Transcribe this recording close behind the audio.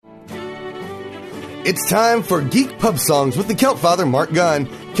It's time for Geek Pub Songs with the Celt Father, Marc Gunn.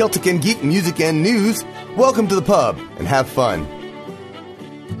 Celtic and geek music and news. Welcome to the pub and have fun.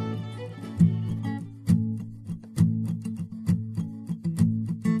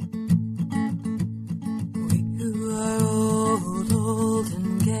 We are old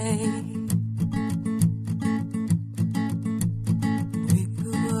and gay. We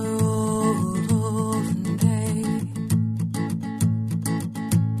are old and gay.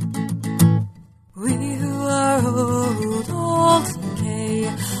 We who are old and gay,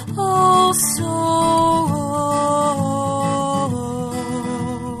 oh so old.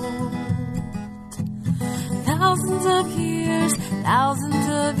 Thousands of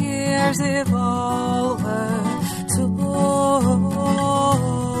years, if all were told.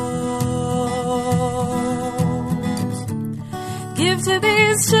 Give to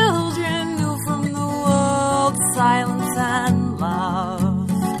these children who from the world silence and love,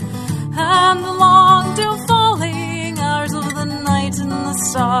 and the long till falling hours of the night and the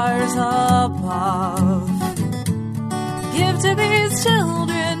stars above. Give to these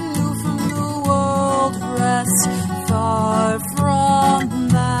children who from the world rest far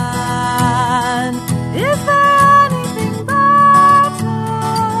from man. Is there anything better?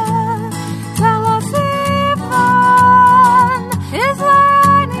 Tell us even. Is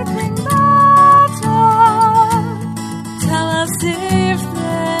there anything better? Tell us if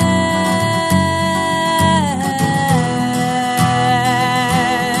then.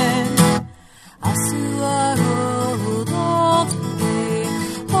 Us who are old and gay,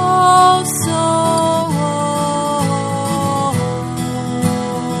 oh so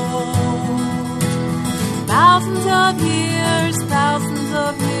thousands of years,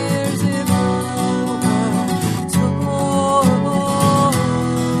 if all were told.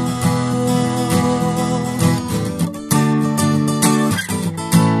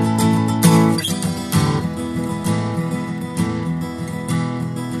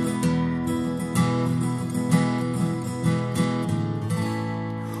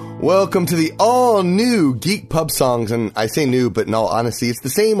 Welcome to the all-new Geek Pub Songs, and I say new, but in all honesty, it's the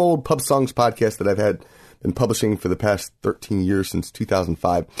same old Pub Songs podcast that I've been publishing for the past 13 years, since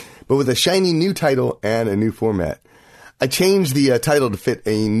 2005, but with a shiny new title and a new format. I changed the title to fit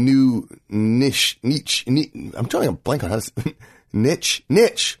a new niche. I'm trying to blank on how to niche.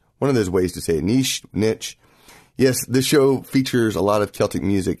 One of those ways to say it. Niche. Yes, this show features a lot of Celtic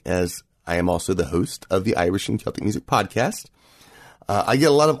music, as I am also the host of the Irish and Celtic Music podcast. I get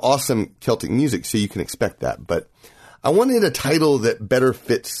a lot of awesome Celtic music, so you can expect that. But I wanted a title that better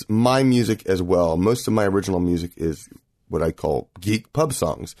fits my music as well. Most of my original music is what I call geek pub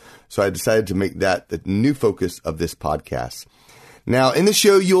songs. So I decided to make that the new focus of this podcast. Now, in the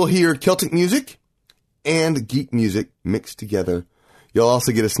show, you'll hear Celtic music and geek music mixed together. You'll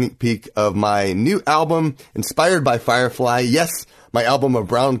also get a sneak peek of my new album, inspired by Firefly. Yes, my album of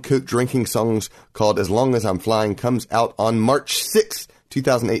brown coat drinking songs called As Long As I'm Flying comes out on March 6th,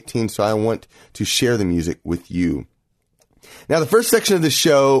 2018, so I want to share the music with you. Now, the first section of the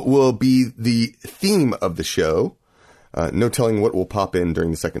show will be the theme of the show. No telling what will pop in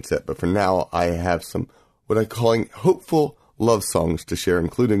during the second set, but for now, I have some what I'm calling hopeful love songs to share,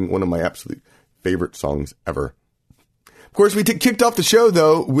 including one of my absolute favorite songs ever. Of course, we kicked off the show,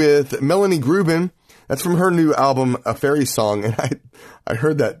 though, with Melanie Gruben. That's from her new album, A Fairy Song, and I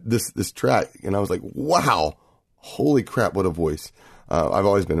heard this track, and I was like, wow, holy crap, what a voice. I've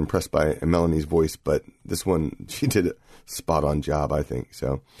always been impressed by Melanie's voice, but this one, she did a spot-on job, I think.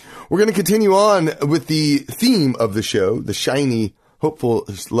 So we're going to continue on with the theme of the show. The shiny, hopeful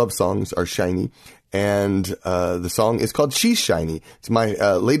love songs are shiny, and the song is called She's Shiny. It's my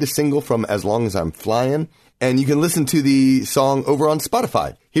latest single from As Long As I'm Flying. And you can listen to the song over on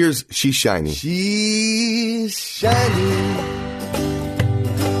Spotify. Here's She's Shiny. She's shiny,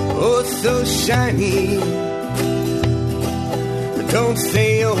 oh so shiny. Don't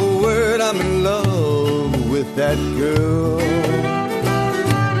say a word, I'm in love with that girl.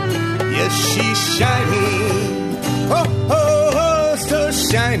 Yes, she's shiny, oh, oh, oh, so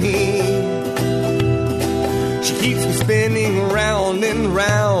shiny. She keeps me spinning round and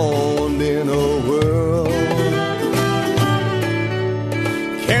round in a whirl,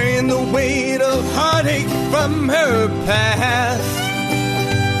 carrying the weight of heartache from her past,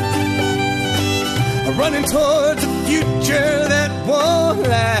 running towards a future that won't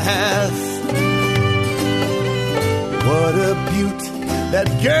last. What a beaut, that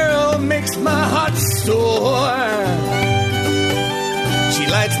girl makes my heart soar. She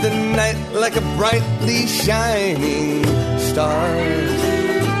lights the night like a brightly shining star.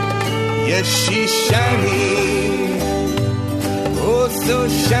 Yes, she's shiny, oh so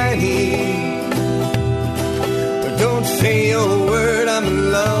shiny. say a word, I'm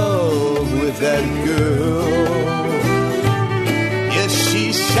in love with that girl. Yes,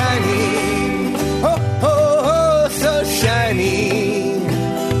 she's shining, oh, oh, oh, so shiny.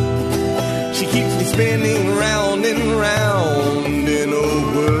 She keeps me spinning round and round in a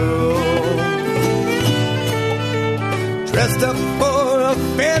whirl. Dressed up for a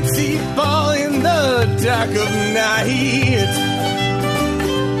fancy ball in the dark of night.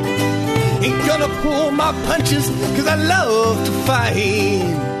 Ain't gonna pull my punches, cause I love to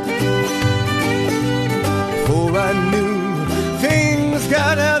fight. For I knew things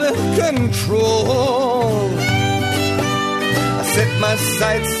got out of control. I set my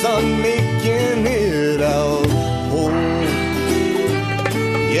sights on making it out whole.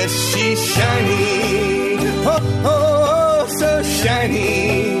 Yes, she's shiny, oh, oh, so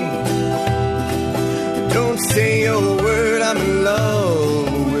shiny. Don't say a word, I'm in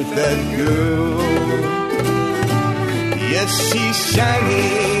love with that girl. Yes, she's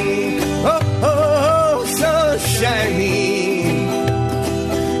shiny, oh, oh, so shiny.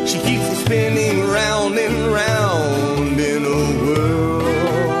 She keeps me spinning round and round in a whirl.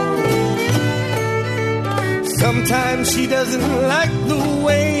 Sometimes she doesn't like the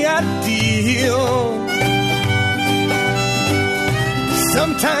way I deal.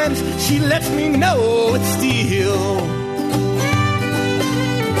 Sometimes she lets me know it's steel.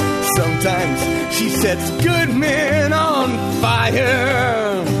 Sometimes she sets good men on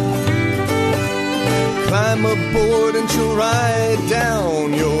fire. Climb aboard and she'll ride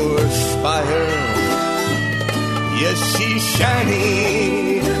down your spire. Yes, she's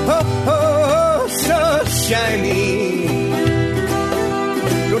shiny, oh, oh, so shiny.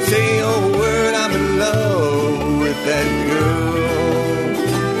 Don't say a word, I'm in love with that girl.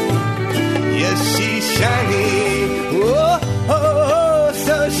 Yes, she's shiny, oh, oh,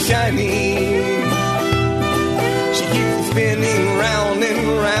 so shiny. She keeps me spinning round and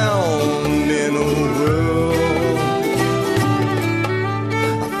round in a whirl.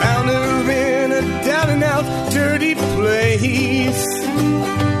 I found her in a down and out dirty place.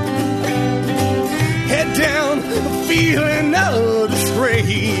 Head down, feeling of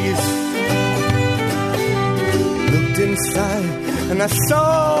disgrace. Looked inside and I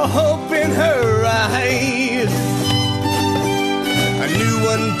saw hope in her eyes. I knew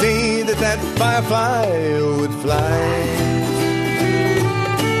one day that that firefly would fly.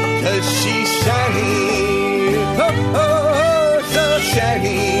 'Cause she's shiny, oh, oh, so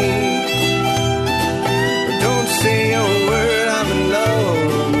shiny. Don't say a word, I'm in love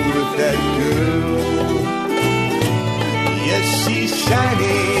with that girl. Yes, she's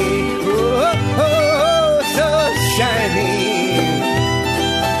shiny, oh, oh, so shiny.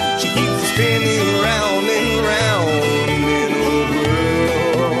 Spinning round and round in a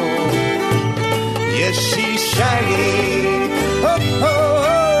whirl. Yes, she's shiny, oh,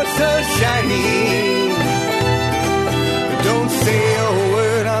 oh, so shiny. Don't say a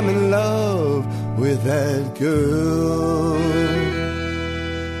word, I'm in love with that girl.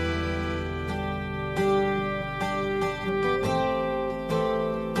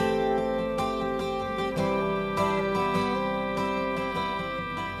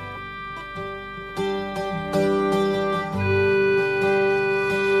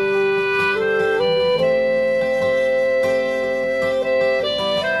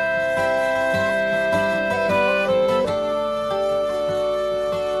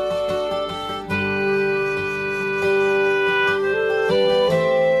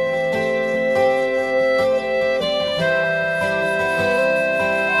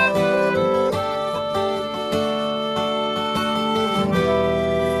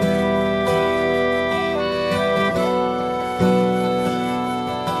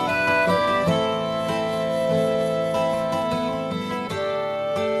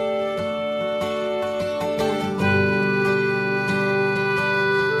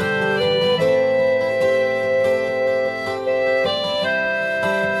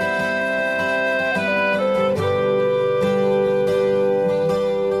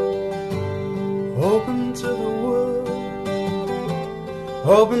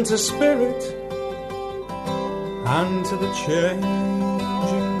 Open to spirit and to the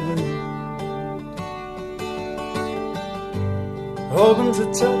changing wind. Open to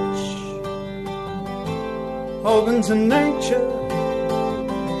touch, open to nature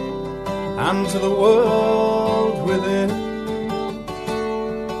and to the world within.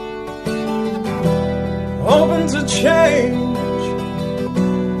 Open to change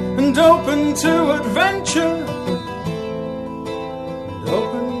and open to adventure.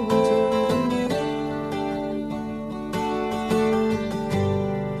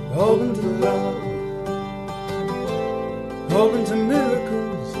 Open to love open to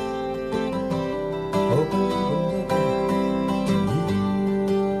miracles, open to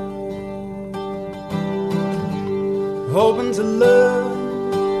open to love,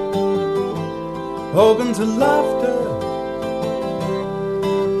 open to laughter,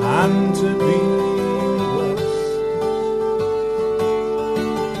 and to be blessed.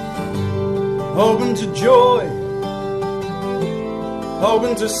 Open to joy,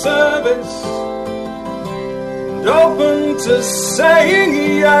 open to service, and open to saying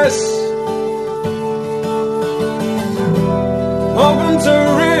yes. Open to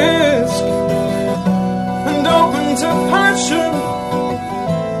risk, and open to passion,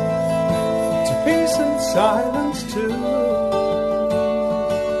 to peace and silence too.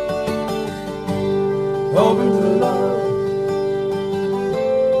 Open to love,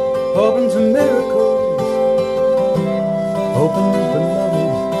 open to miracles, open beloved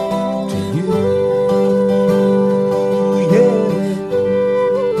to you. Yeah.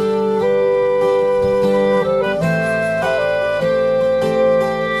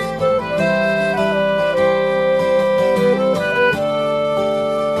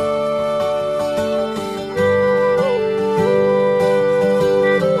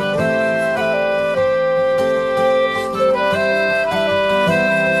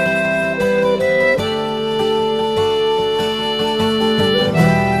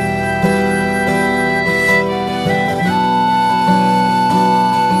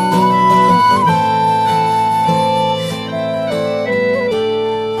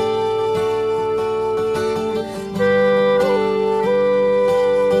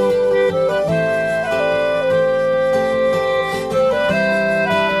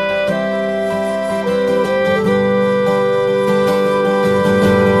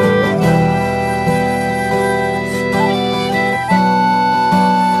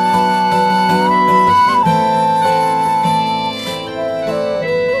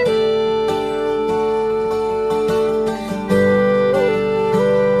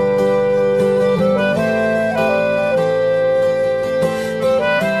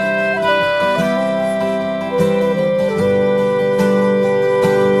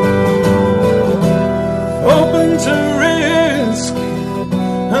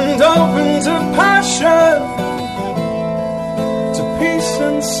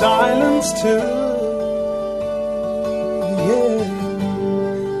 Silence too, yeah.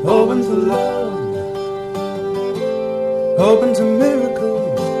 Open to love, open to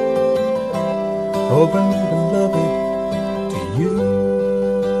miracles, open beloved to you,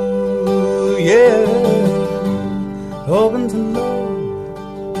 yeah. Open to love,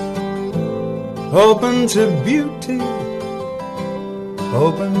 open to beauty,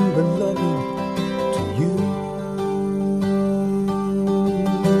 open beloved to you.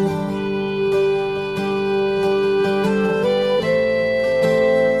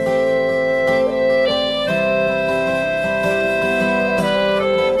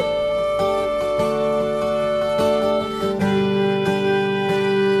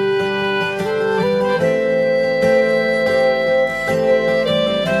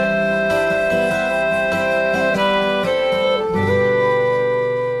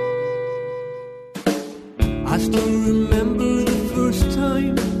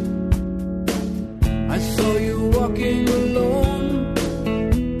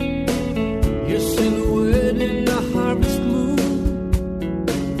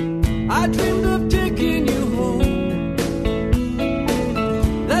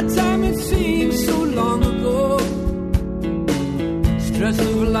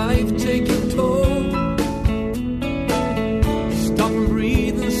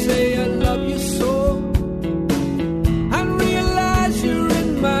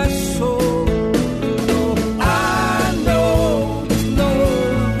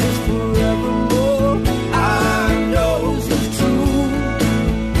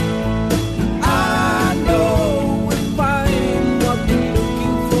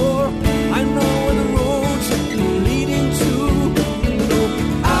 Leading to,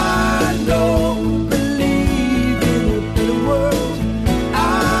 I know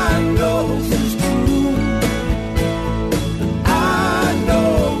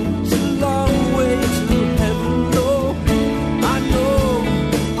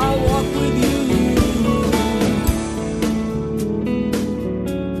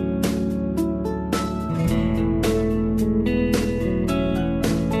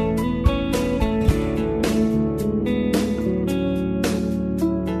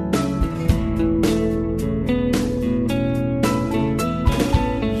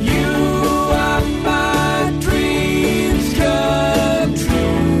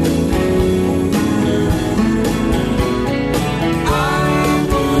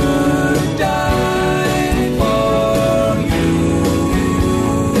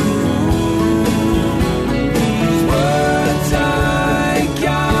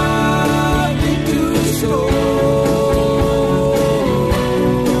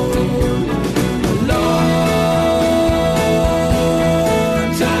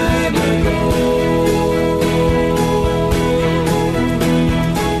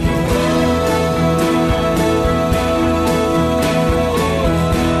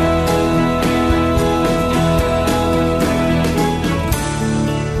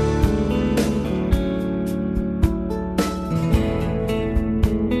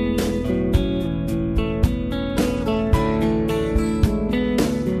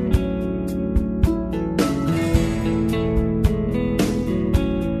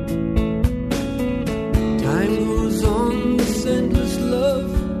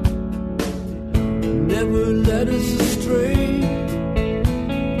never led us astray.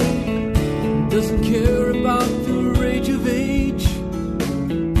 Doesn't care about the rage of age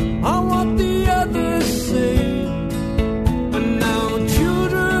or what the others say. And now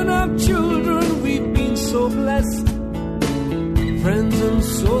children of children, we've been so blessed, friends and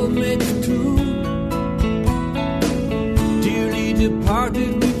soulmates too. Dearly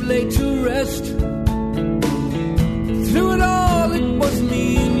departed, we've laid to rest. Through it all, it was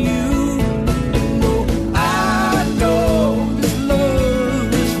me and you. No, I know this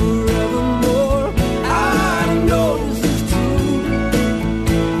love is forevermore. I know this is true.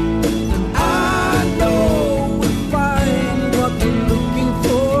 And I know we'll find what we're looking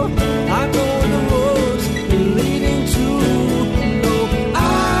for. I know the roads we're leading to. No, I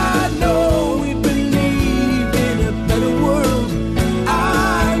know we believe in a better world.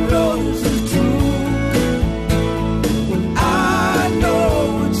 I know this is true. I know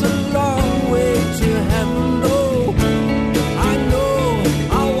it's a long way to heaven. No, I know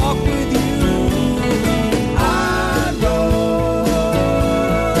I'll walk with you. I know.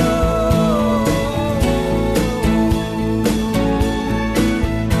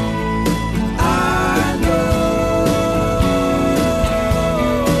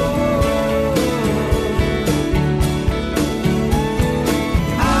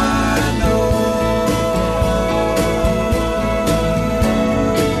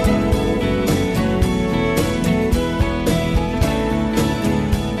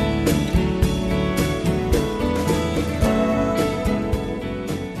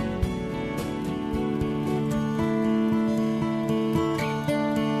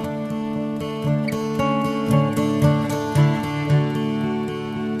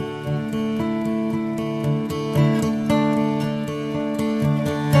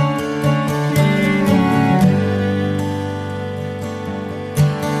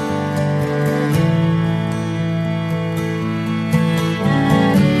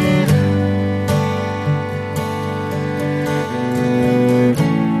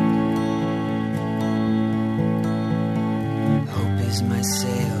 Hope is my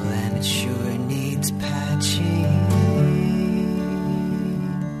sail and it sure needs patching.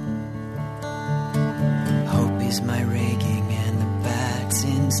 Hope is my rigging and the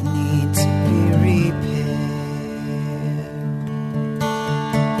battens need to be repaired.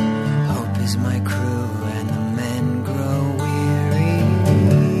 Hope is my crew and the men grow weary.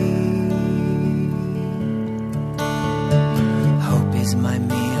 Hope is my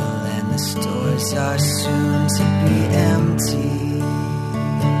meal and the stores are soon to be empty.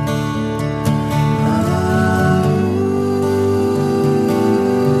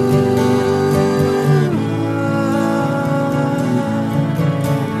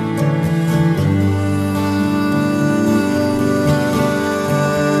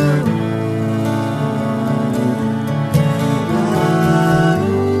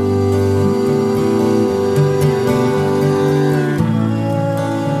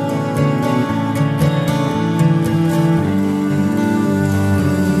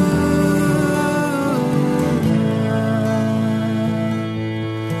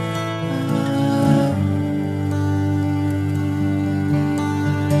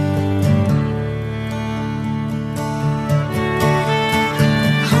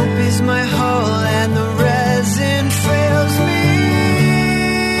 Hope is my hull and the resin fails me.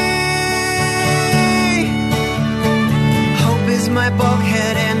 Hope is my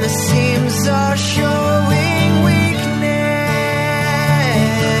bulkhead and the seams are showing weakness.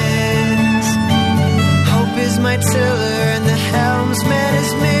 Hope is my tiller and the helmsman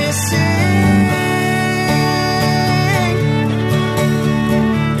is missing.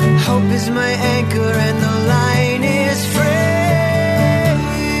 Hope is my anchor and the line is fraying.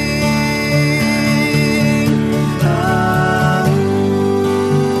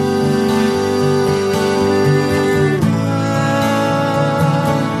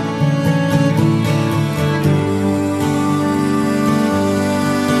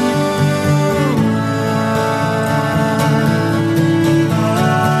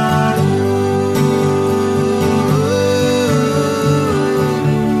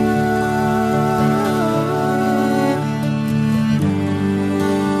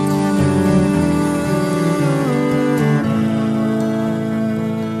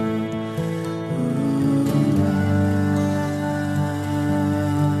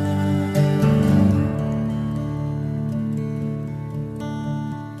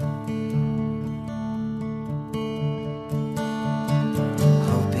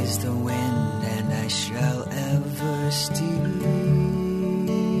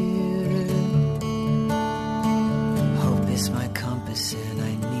 is my compass and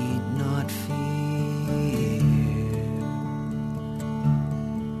I need not fear.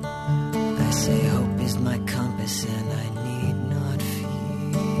 darkness and I need not fear.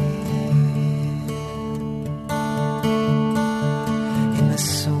 In the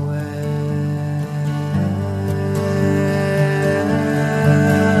swells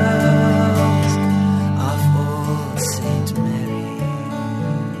of old St. Mary's.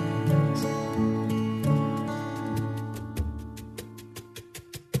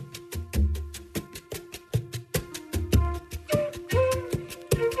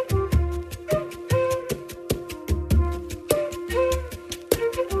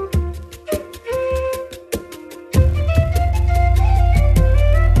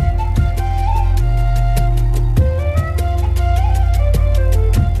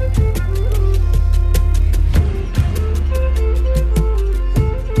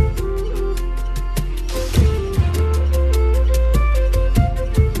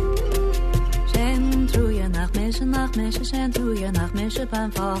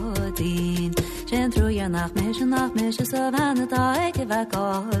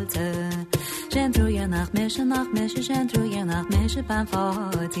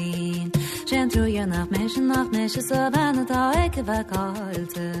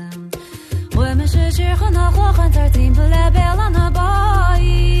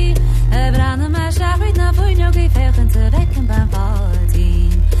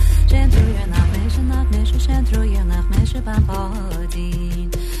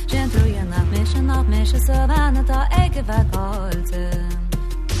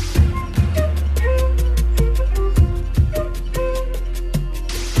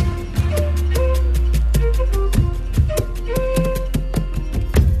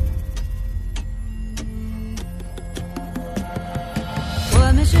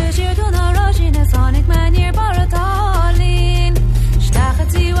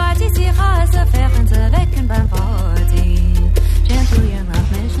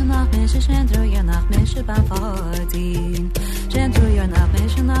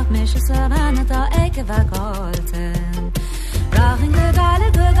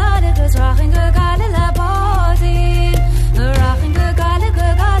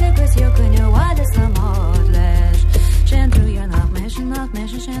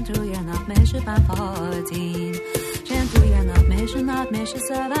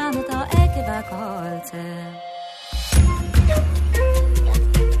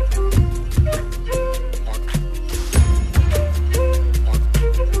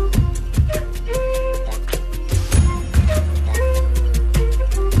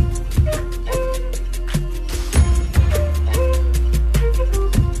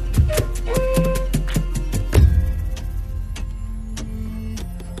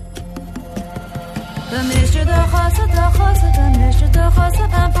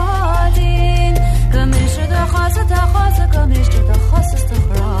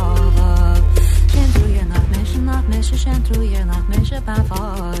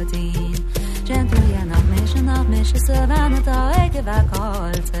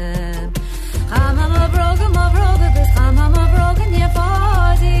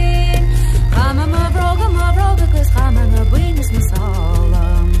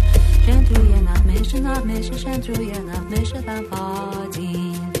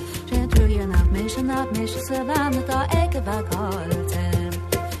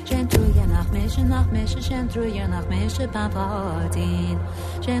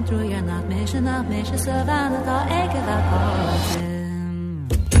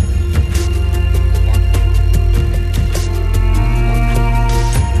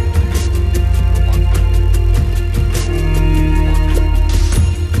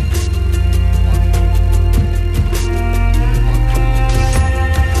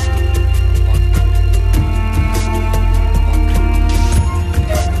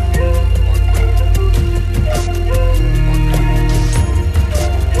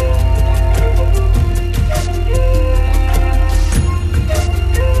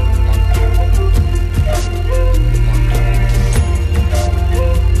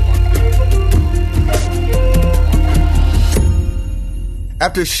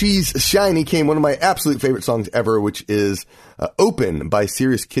 After She's Shiny came one of my absolute favorite songs ever, which is Open by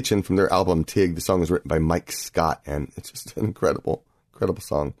Serious Kitchen from their album Tig. The song was written by Mike Scott, and it's just an incredible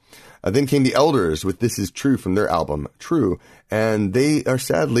song. Then came The Elders with This Is True from their album True, and they are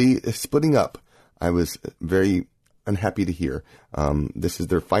sadly splitting up. I was very unhappy to hear. This is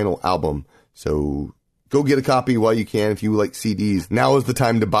their final album, so go get a copy while you can. If you like CDs, now is the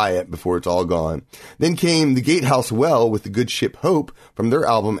time to buy it before it's all gone. Then came the Gatehouse Well with The Good Ship Hope from their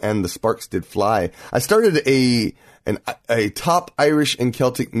album And the Sparks Did Fly. I started a top Irish and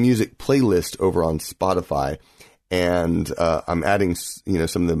Celtic music playlist over on Spotify, and I'm adding,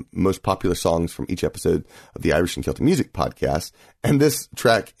 some of the most popular songs from each episode of the Irish and Celtic Music podcast. And this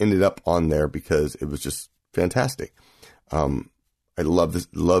track ended up on there because it was just fantastic. I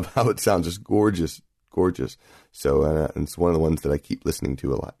love how it sounds, just gorgeous. So it's one of the ones that I keep listening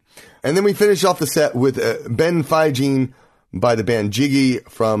to a lot. And then we finish off the set with Ben Figene by the band Jiggy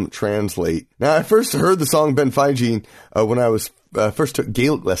from Translate. Now, I first heard the song Ben Figene when I was first took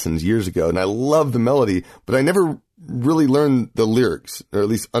Gaelic lessons years ago, and I love the melody, but I never really learned the lyrics, or at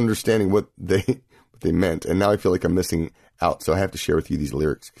least understanding what they meant. And now I feel like I'm missing out, so I have to share with you these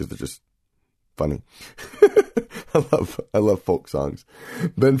lyrics because they're just funny. I love folk songs.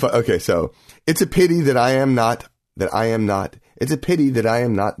 Okay, so it's a pity that I am not. It's a pity that I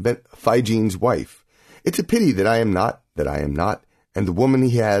am not Ben Figene's wife. It's a pity that I am not, and the woman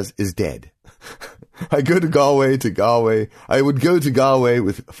he has is dead. I go to Galway. I would go to Galway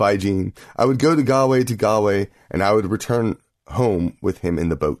with Figene. I would go to Galway, and I would return home with him in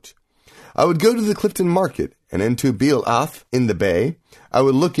the boat. I would go to the Clifton Market and into Beal Ath in the bay. I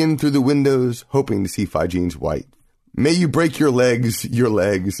would look in through the windows, hoping to see Figene's wife. May you break your legs.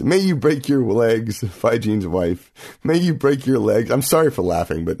 May you break your legs, Figene's wife. May you break your legs. I'm sorry for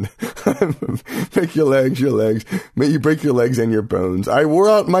laughing, but break your legs. May you break your legs and your bones. I wore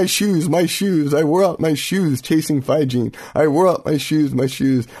out my shoes. I wore out my shoes chasing Figene. I wore out my shoes.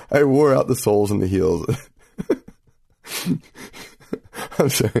 I wore out the soles and the heels. I'm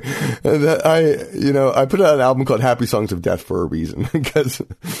sorry. I put out an album called Happy Songs of Death for a reason, because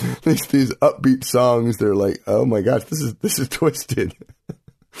these upbeat songs, they're like, oh my gosh, this is twisted.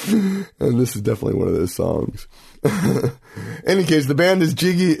 And this is definitely one of those songs. Any case, the band is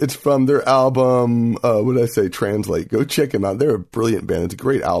Jiggy. It's from their album, Translate. Go check them out. They're a brilliant band. It's a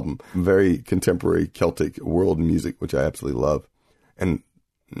great album. Very contemporary Celtic world music, which I absolutely love. And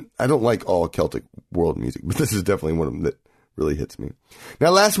I don't like all Celtic world music, but this is definitely one of them that really hits me. Now,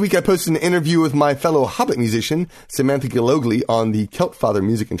 last week I posted an interview with my fellow Hobbit musician, Samantha Gillogly, on the Celtfather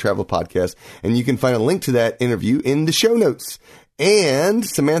Music and Travel podcast, and you can find a link to that interview in the show notes. And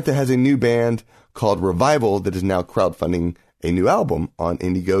Samantha has a new band called Revival that is now crowdfunding a new album on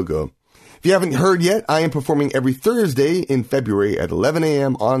Indiegogo. If you haven't heard yet, I am performing every Thursday in February at 11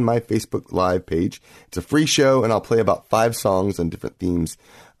 a.m. on my Facebook Live page. It's a free show, and I'll play about 5 songs on different themes.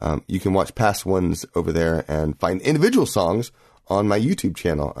 You can watch past ones over there and find individual songs on my YouTube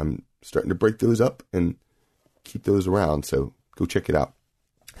channel. I'm starting to break those up and keep those around, so go check it out.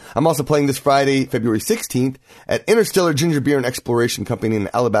 I'm also playing this Friday, February 16th, at Interstellar Ginger Beer and Exploration Company in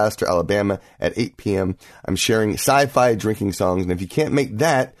Alabaster, Alabama at 8 p.m. I'm sharing sci-fi drinking songs, and if you can't make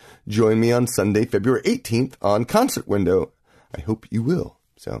that, join me on Sunday, February 18th on Concert Window. I hope you will.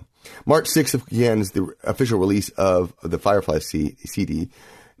 So, March 6th, again, is the official release of the Firefly CD.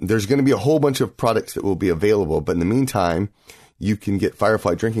 There's going to be a whole bunch of products that will be available, but in the meantime, you can get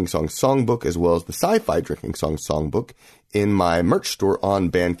Firefly Drinking Songs Songbook as well as the Sci-Fi Drinking Songs Songbook in my merch store on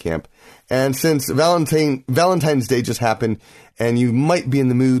Bandcamp. And since Valentine's Day just happened and you might be in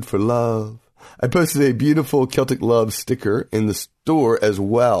the mood for love, I posted a beautiful Celtic Love sticker in the store as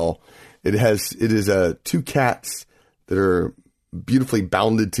well. It is 2 cats that are beautifully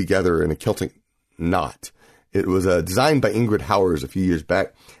bounded together in a Celtic knot. It was designed by Ingrid Howers a few years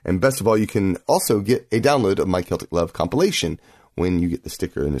back. And best of all, you can also get a download of my Celtic Love compilation when you get the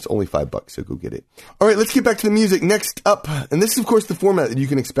sticker, and it's only $5, so go get it. All right, let's get back to the music. Next up, and this is, of course, the format that you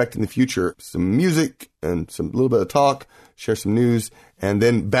can expect in the future. Some music and some little bit of talk, share some news, and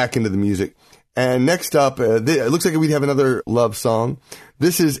then back into the music. And next up, it looks like we have another love song.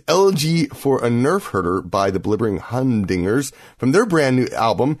 This is Elegy for a Nerf Herder by the Blibbering Humdingers from their brand new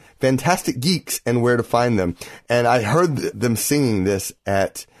album, Fantastic Geeks and Where to Find Them. And I heard them singing this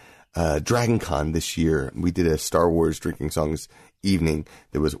at DragonCon this year. We did a Star Wars drinking songs evening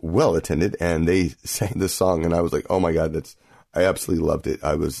that was well attended, and they sang this song, and I was like, oh my God, I absolutely loved it.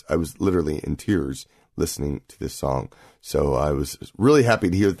 I was literally in tears listening to this song. So I was really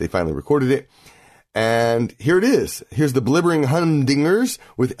happy to hear that they finally recorded it. And here it is. Here's the Blibbering Humdingers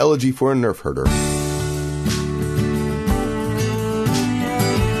with Elegy for a Nerf Herder.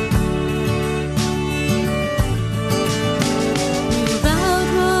 About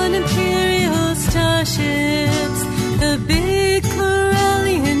 1 imperial starships, the big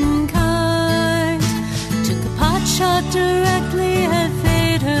Corellian kind, took a pot shot directly at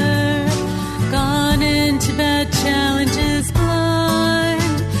Vader, gone into bad challenges blind,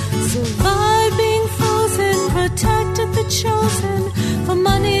 survived being frozen, protected the chosen, for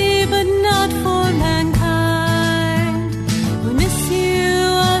money but not for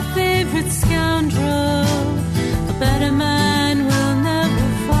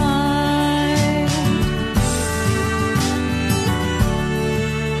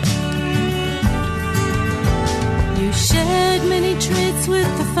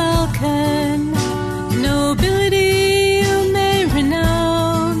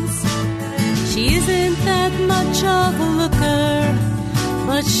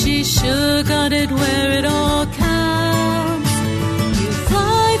Be sure, got it where it all counts. You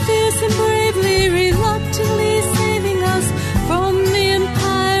fly fierce and bravely, reluctantly saving us from the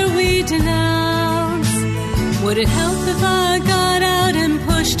empire we denounce. Would it help if I got out and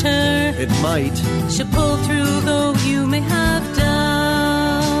pushed her? It might. She'll pull through, though you may have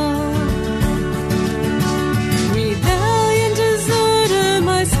doubt. Rebellion, deserter,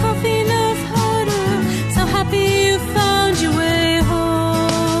 my scruffy nerve herder, so happy you found your way home.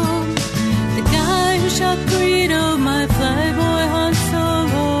 The guy who shot Greedo, my flyboy Han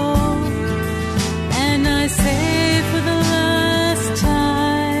Solo, and I say for the last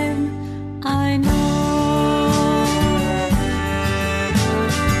time, I know.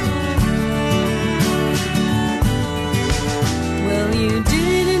 Well, you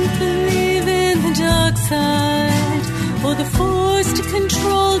didn't believe in the dark side or the force to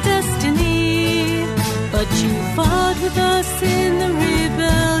control destiny, but you fought with us in the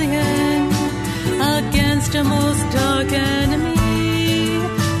rebellion against a most dark enemy.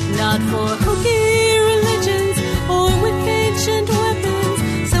 Not for hooky religions or with ancient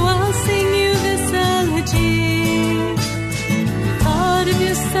weapons, so I'll sing you this elegy. You thought of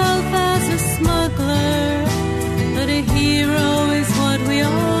yourself as a smuggler, but a hero is what we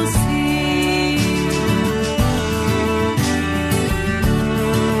all see.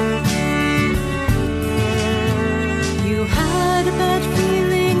 You had a bad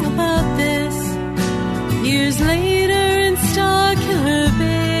feeling about this. Years later in Starkiller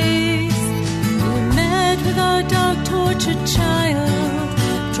Base, you met with our dark tortured child,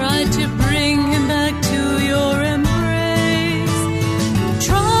 tried to bring him back to your embrace. You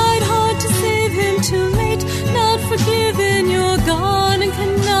tried hard to save him, too late, not forgiven, you're gone and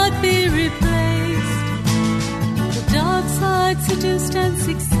cannot be replaced. The dark side seduced and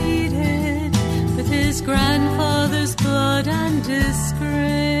succeeded with his grandfather's blood and disgrace.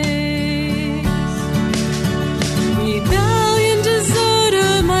 Rebellion,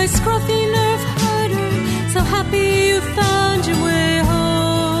 deserter, my scruffy nerve herder, so happy you found your way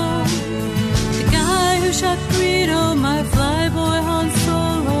home. The guy who shot Greedo, my flyboy Han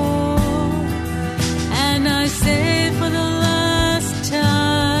Solo, and I say for the last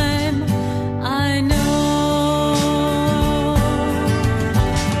time, I know.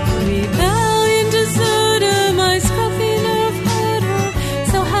 Rebellion, deserter, my scruffy nerve herder,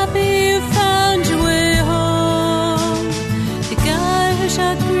 so happy you found your way home. The guy who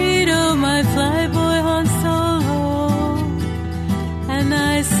shot Greedo, my flyboy Han Solo, and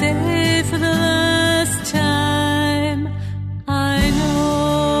I say for the last time, I know.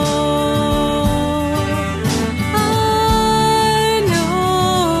 I know.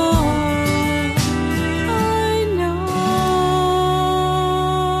 I know.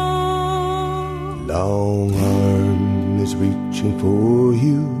 Long arm is reaching for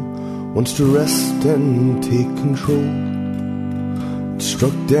you, wants to rest and take control. It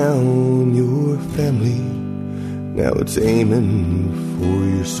struck down your family, now it's aiming for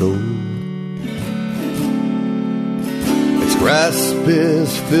your soul. Its grasp is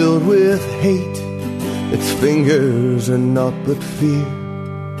filled with hate, its fingers are naught but fear.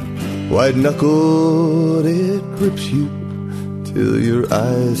 White-knuckled it grips you till your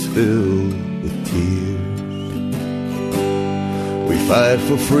eyes fill with tears. We fight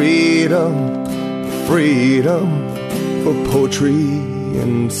for freedom, freedom, for poetry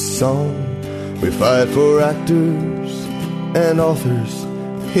and song. We fight for actors and authors,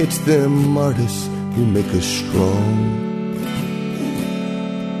 it's them artists who make us strong.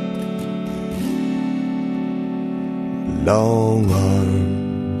 Long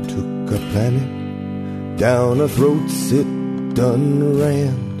arm took a planet, down our throats it done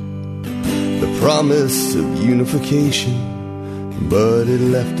ran. The promise of unification, but it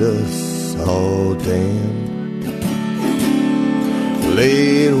left us all damned.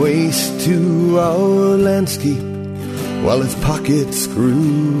 Laid waste to our landscape while its pockets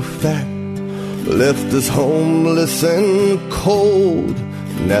grew fat. Left us homeless and cold,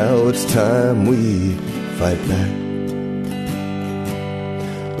 now it's time we fight back.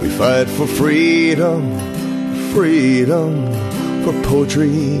 We fight for freedom, freedom, for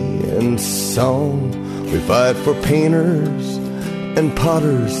poetry and song. We fight for painters and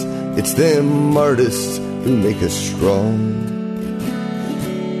potters, it's them artists who make us strong.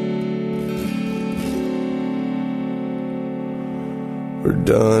 We're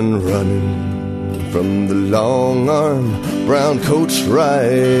done running from the long arm, brown coats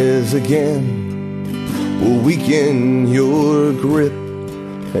rise again. We'll weaken your grip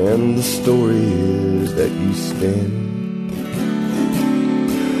and the stories that you spin.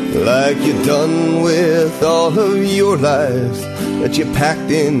 Like you're done with all of your lives, that you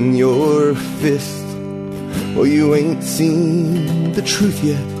packed in your fist. Well, you ain't seen the truth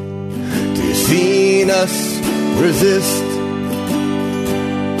yet till you seen us resist.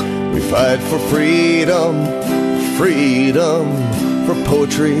 We fight for freedom, freedom, for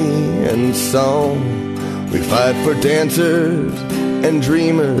poetry and song. We fight for dancers and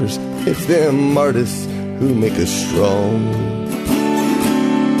dreamers. It's them artists who make us strong.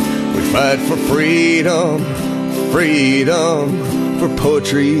 We fight for freedom, freedom, for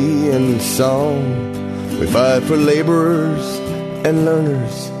poetry and song. We fight for laborers and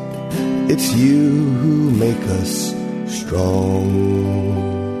learners. It's you who make us strong.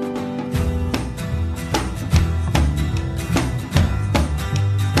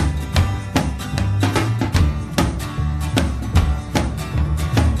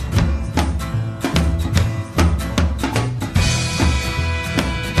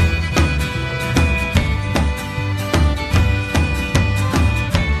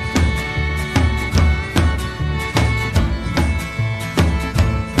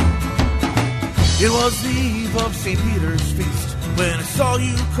 It was the eve of St. Peter's feast when I saw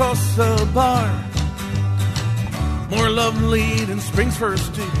you cross the bar, more lovely than spring's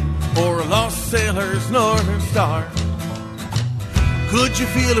first dew or a lost sailor's northern star. Could you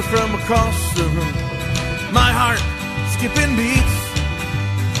feel it from across the room? My heart skipping beats.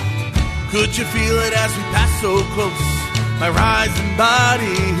 Could you feel it as we passed so close? My rising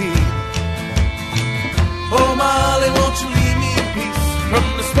body heat. Oh Molly, won't you leave me in peace from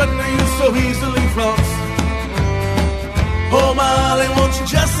the splendor you so easily flaunt? Oh Molly, won't you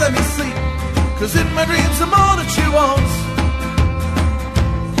just let me sleep, 'cause in my dreams I'm all that you want.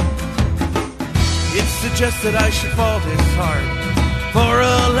 It suggests that I should fall this hard for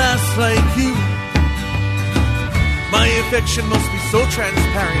a lass like you. My affection must be so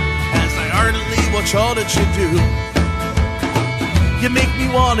transparent as I ardently watch all that you do. You make me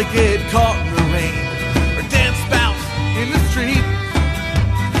want to get caught in the rain or dance bounce in the street.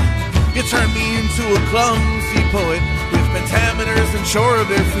 You turn me into a clumsy poet with pentameters and shore of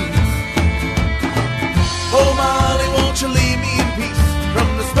their feet. Oh Molly, won't you leave me in peace from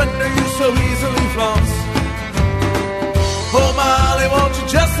the splendor you so easily flaunt? Oh Molly, won't you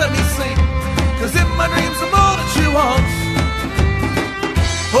just let me sleep, 'cause in my dreams I'm all that you want.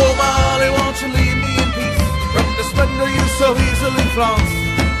 Oh Molly, won't you leave me in peace from the splendor you so easily flaunt?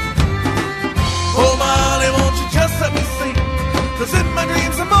 Oh Molly, won't you just let me sleep, 'cause in my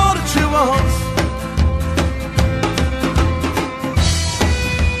dreams I'm all that you want.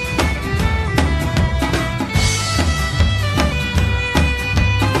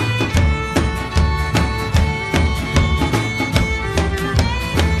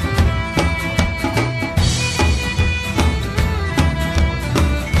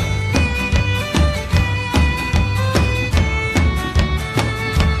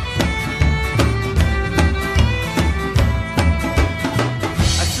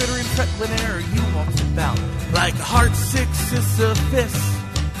 Sisyphus,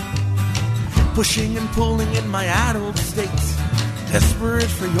 pushing and pulling in my adult state, desperate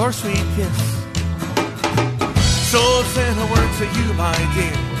for your sweet kiss. So I've sent a word to you, my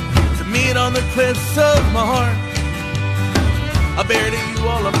dear, to meet on the cliffs of my heart. I bear to you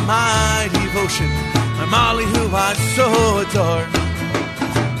all of my devotion, my Molly who I so adore.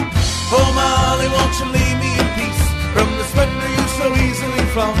 Oh Molly, won't you leave me in peace from the splendor you so easily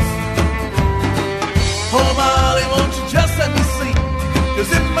flaunt? Oh Molly, won't you just let me sleep,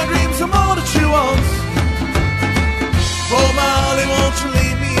 'cause in my dreams I'm all that you want. Oh Molly, won't you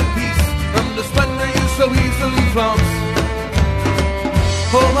leave me in peace from the splendor you so easily flaunt?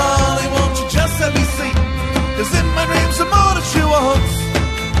 Oh Molly, won't you just let me sleep, 'cause in my dreams I'm all that you want.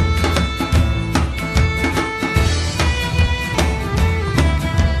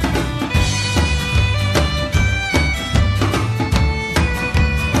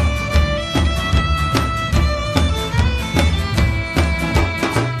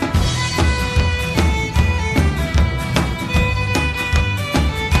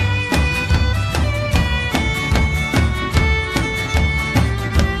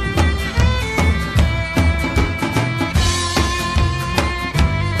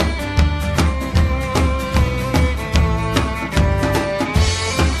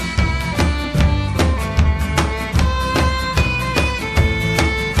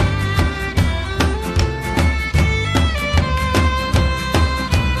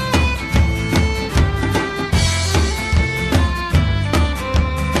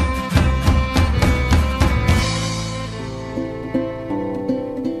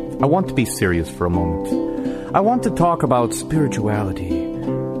 I want to be serious for a moment. I want to talk about spirituality.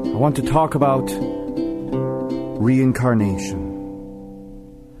 I want to talk about reincarnation.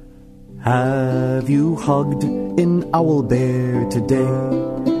 Have you hugged an owl bear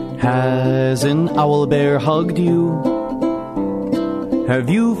today? Has an owl bear hugged you?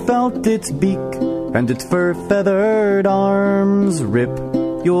 Have you felt its beak and its fur-feathered arms rip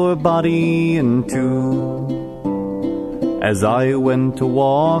your body in two? As I went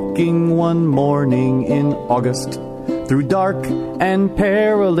walking one morning in August through dark and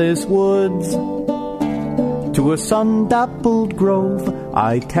perilous woods, to a sun-dappled grove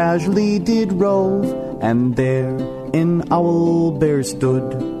I casually did rove, and there an owl bear stood.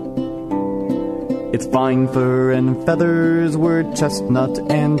 Its fine fur and feathers were chestnut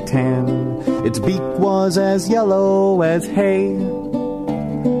and tan. Its beak was as yellow as hay.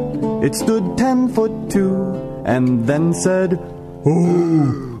 It stood 10'2" and then said,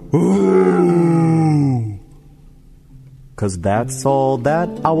 "Oh, oh," 'cause that's all that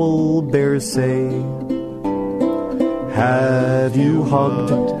owl bears say. Have you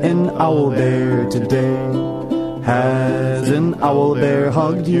hugged an owl bear today? Has an owl bear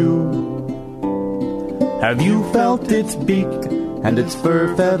hugged you? Have you felt its beak and its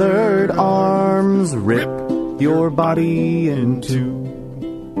fur-feathered arms rip your body in two?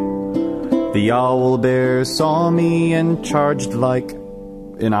 The owl bear saw me and charged like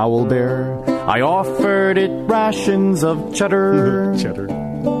an owl bear. I offered it rations of cheddar. Cheddar.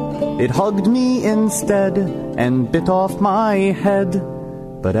 It hugged me instead and bit off my head.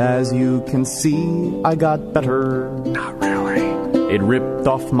 But as you can see, I got better. Not really. It ripped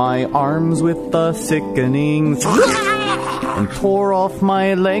off my arms with a sickening and tore off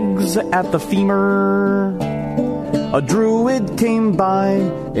my legs at the femur. A druid came by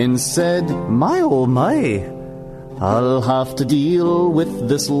and said, "My oh my, I'll have to deal with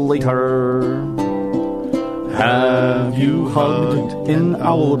this later." Have you hugged an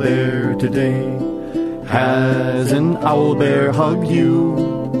owl bear today? Has an owl bear hugged you?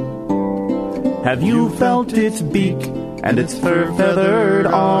 Have you felt its beak and its fur-feathered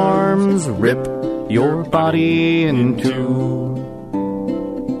arms rip your body in two?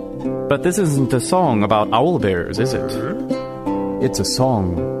 But this isn't a song about owl bears, is it? It's a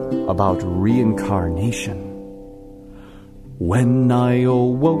song about reincarnation. When I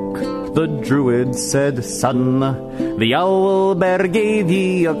awoke, the druid said, "Son, the owl bear gave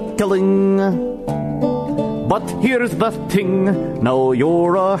ye a killing. But here's the thing, now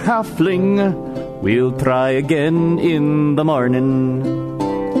you're a halfling. We'll try again in the morning."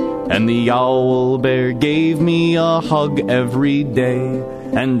 And the owl bear gave me a hug every day,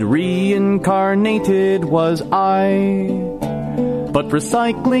 and reincarnated was I. But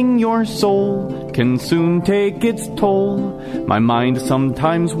recycling your soul can soon take its toll. My mind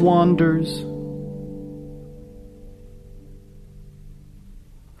sometimes wanders.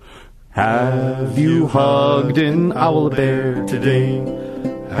 Have you hugged an owl bear today?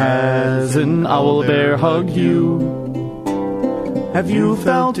 Has an owl bear hugged you? Have you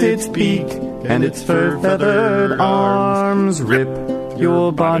felt its beak and its fur-feathered arms rip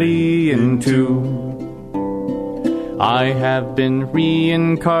your body in two? I have been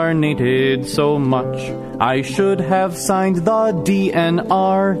reincarnated so much, I should have signed the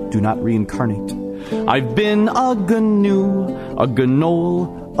DNR. Do not reincarnate. I've been a gnu, a gnoll,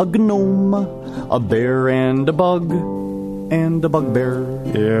 a gnome, a bear and a bug, and a bugbear.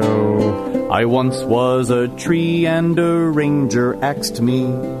 Ew. I once was a tree and a ranger axed me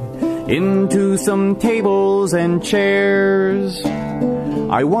into some tables and chairs.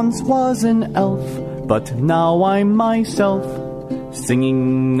 I once was an elf, but now I'm myself,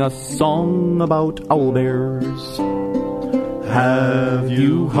 singing a song about owl bears. Have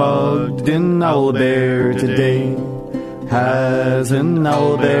you hugged an owl bear today? Has an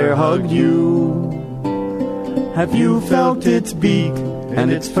owl bear hugged you? Have you felt its beak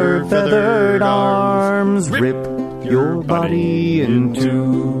and its fur-feathered arms rip your body in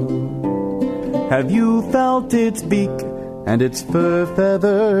two? Have you felt its beak and its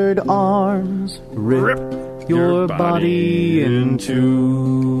fur-feathered arms rip your body in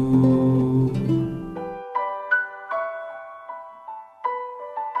two?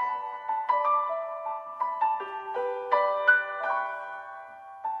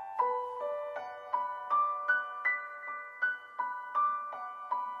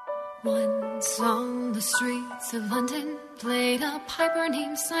 Once on the streets of London played a piper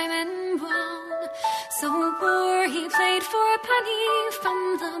named Simon Brown. So poor he played for a penny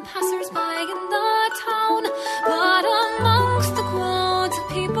from the passers-by in the town. But amongst the crowds of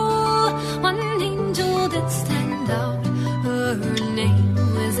people, one angel did stand out. Her name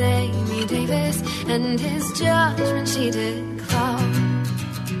was Amy Davis, and his judgment she did cloud.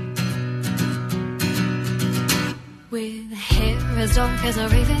 With hair as as dark as a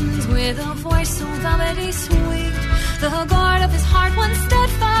raven's, with a voice so velvety sweet. The guard of his heart once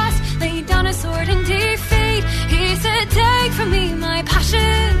steadfast laid down a sword in defeat. He said, take from me my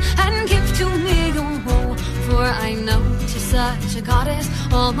passion and give to me your woe, for I know to such a goddess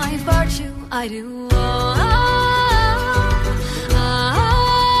all my virtue I do owe.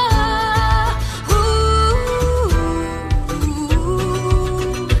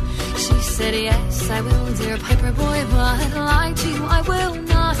 Yes, I will, dear piper boy, but lie to you I will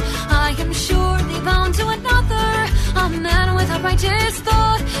not. I am surely bound to another, a man with a righteous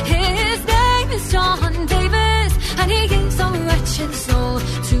thought. His name is John Davis, and he gives a wretched soul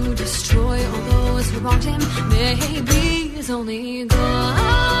to destroy all those who wronged him. Maybe his only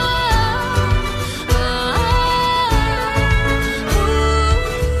God.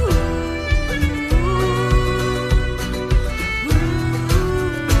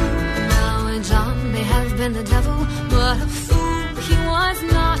 The devil, but a fool he was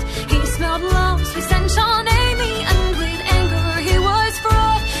not. He smelled love's stench on Amy, and with anger he was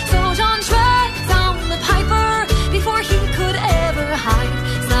fraught. So John dragged down the piper before he could ever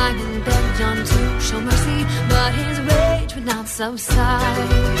hide. Simon begged John to show mercy, but his rage would not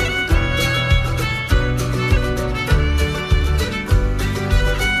subside.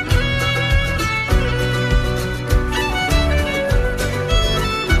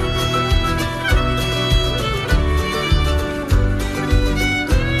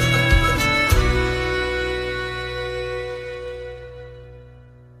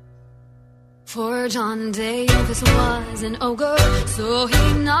 For John Davis was an ogre, so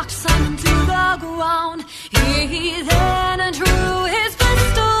he knocked Simon to the ground. He then drew his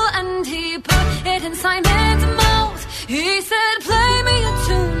pistol and he put it in Simon's mouth. He said, play me a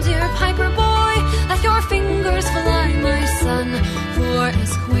tune, dear piper boy, let your fingers fly, my son. For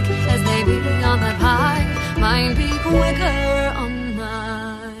as quick as they be on that pipe, mine be quicker on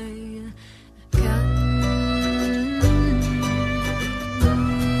my gun.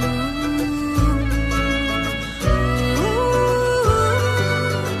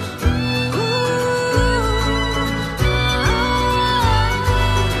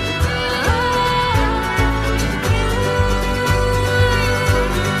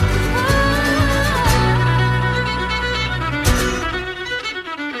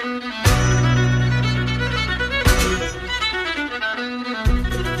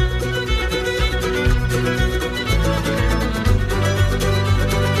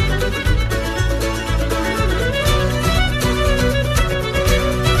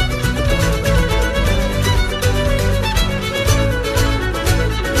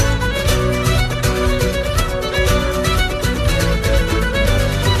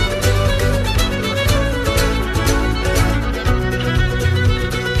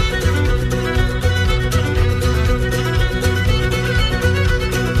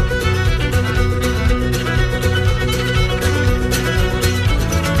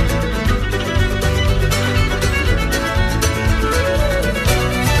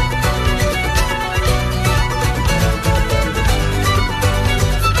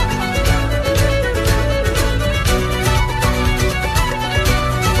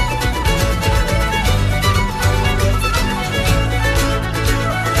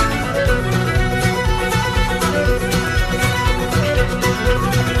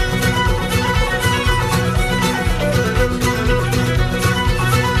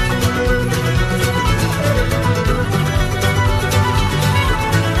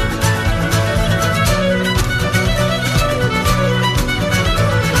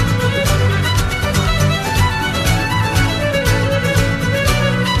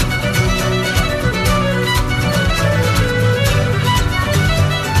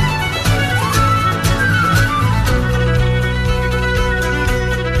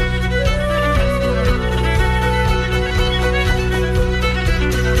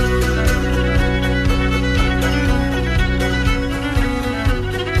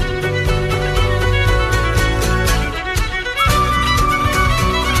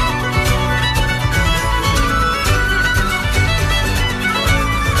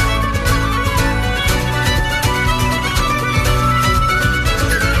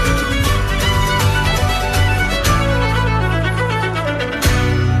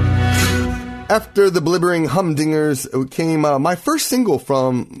 After the Blibbering Humdingers came my first single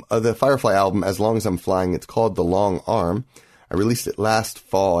from the Firefly album, As Long As I'm Flying. It's called The Long Arm. I released it last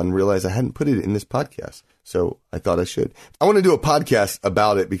fall and realized I hadn't put it in this podcast, so I thought I should. I want to do a podcast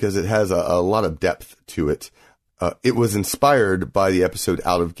about it because it has a lot of depth to it. It was inspired by the episode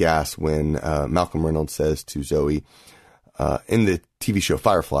Out of Gas when Malcolm Reynolds says to Zoe, in the TV show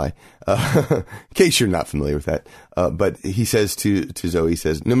Firefly, in case you're not familiar with that. But he says to Zoe, he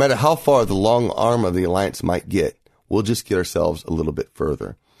says, no matter how far the long arm of the Alliance might get, we'll just get ourselves a little bit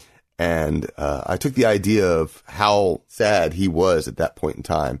further. And I took the idea of how sad he was at that point in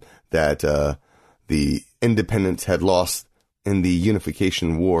time that the Independents had lost in the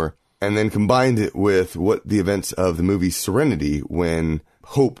Unification War, and then combined it with what the events of the movie Serenity, when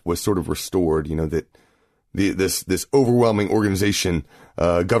hope was sort of restored, that this overwhelming organization,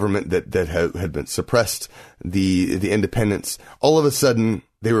 government that had been suppressed the independents, all of a sudden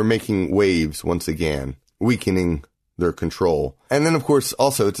they were making waves once again, weakening their control. And then, of course,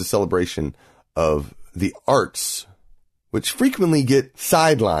 also it's a celebration of the arts, which frequently get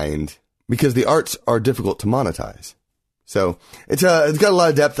sidelined because the arts are difficult to monetize. So it's got a lot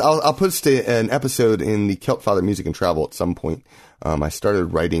of depth. I'll post an episode in the Celt Father Music and Travel at some point. I started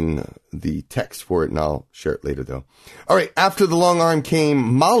writing the text for it, and I'll share it later, though. All right, after the long arm came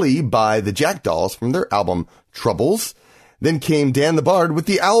Molly by the Jackdaws from their album Troubles. Then came Dan the Bard with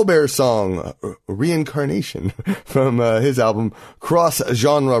the Owlbear song, Reincarnation, from his album Cross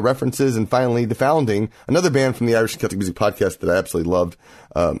Genre References. And finally, The Founding, another band from the Irish Celtic Music Podcast that I absolutely loved.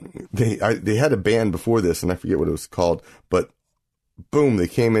 They had a band before this, and I forget what it was called, but boom, they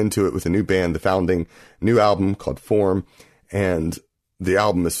came into it with a new band, The Founding, new album called Form. And the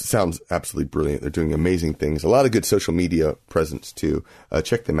album sounds absolutely brilliant. They're doing amazing things. A lot of good social media presence, too.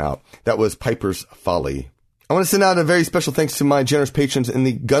 Check them out. That was Piper's Folly. I want to send out a very special thanks to my generous patrons in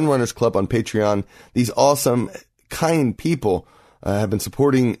the Gunrunners Club on Patreon. These awesome, kind people have been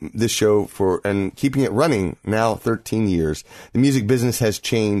supporting this show and keeping it running now 13 years. The music business has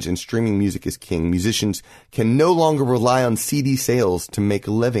changed and streaming music is king. Musicians can no longer rely on CD sales to make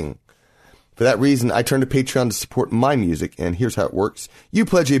a living. For that reason, I turn to Patreon to support my music, and here's how it works. You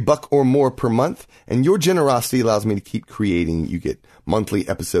pledge $1 or more per month, and your generosity allows me to keep creating. You get monthly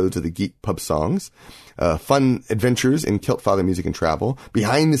episodes of the Geek Pub Songs, fun adventures in Celt Father Music and Travel,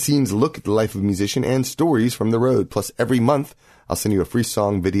 behind-the-scenes look at the life of a musician, and stories from the road. Plus, every month, I'll send you a free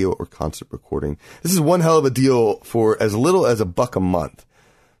song, video, or concert recording. This is one hell of a deal for as little as $1 a month.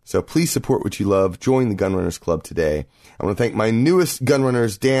 So please support what you love. Join the Gunrunners Club today. I want to thank my newest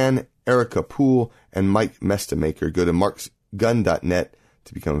Gunrunners, Dan, Erica Poole, and Mike Mestamaker. Go to marksgun.net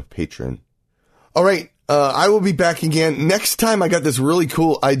to become a patron. All right. I will be back again. Next time I got this really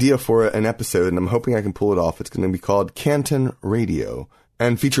cool idea for an episode, and I'm hoping I can pull it off. It's going to be called Canton Radio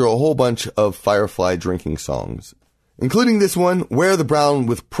and feature a whole bunch of Firefly drinking songs, including this one, Wear the Brown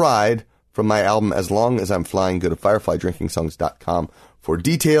with Pride, from my album As Long As I'm Flying. Go to fireflydrinkingsongs.com for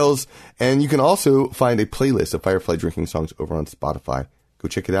details. And you can also find a playlist of Firefly drinking songs over on Spotify. Go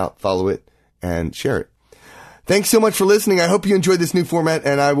check it out, follow it, and share it. Thanks so much for listening. I hope you enjoyed this new format,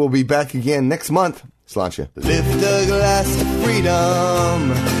 and I will be back again next month. Sláinte. Lift a glass of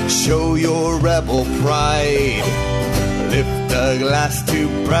freedom, show your rebel pride. Lift a glass to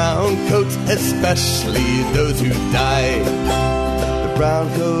brown coats, especially those who died. The brown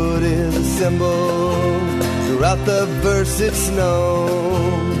coat is a symbol, throughout the verse it's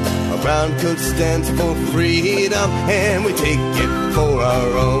known. A brown coat stands for freedom, and we take it for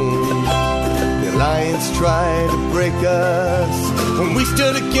our own. The Alliance tried to break us when we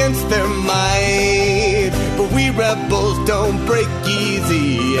stood against their might, but we rebels don't break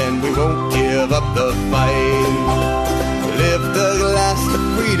easy, and we won't give up the fight. Lift a glass to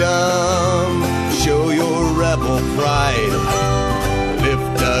freedom, show your rebel pride.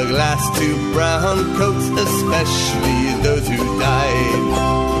 Lift a glass to brown coats, especially those who died.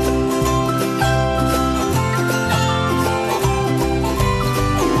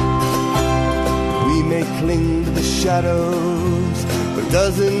 We may cling to the shadows, but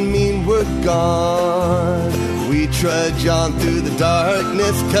doesn't mean we're gone. We trudge on through the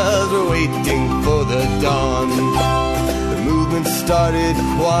darkness, 'cause we're waiting for the dawn. The movement started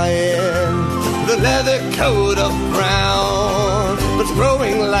quiet, the leather coat of brown, but it's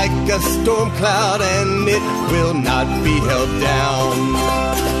growing like a storm cloud, and it will not be held down.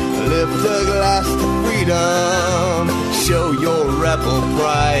 Lift a glass to freedom, show your rebel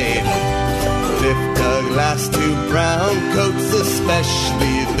pride. Lift a glass to brown coats,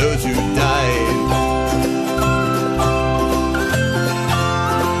 especially those who died.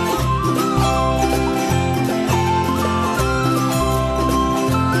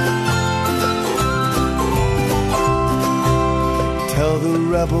 Tell the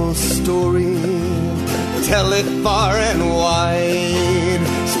rebel story, tell it far and wide.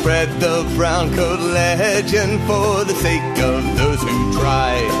 Spread the brown coat legend for the sake of those who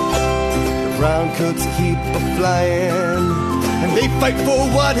tried. The brown coats keep a-flying, and they fight for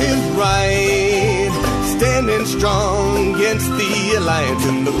what is right. standing strong against the alliance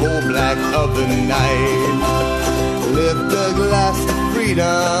in the coal black of the night. Lift a glass to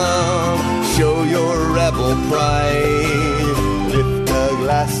freedom, show your rebel pride. Lift a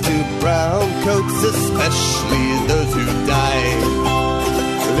glass to brown coats, especially those who died.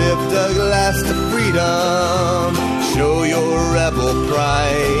 Lift a glass to freedom, show your rebel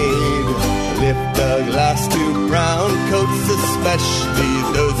pride. Lift a glass to brown coats, especially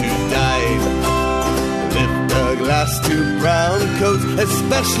those who died. Lift a glass to brown coats,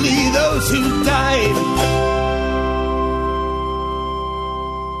 especially those who died.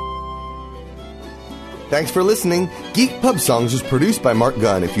 Thanks for listening. Geek Pub Songs was produced by Marc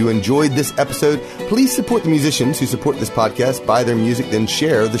Gunn. If you enjoyed this episode, please support the musicians who support this podcast, buy their music, then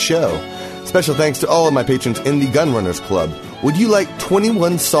share the show. Special thanks to all of my patrons in the Gunrunners Club. Would you like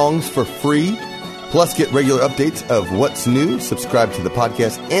 21 songs for free? Plus, get regular updates of what's new, subscribe to the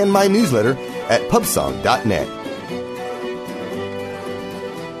podcast, and my newsletter at pubsong.net.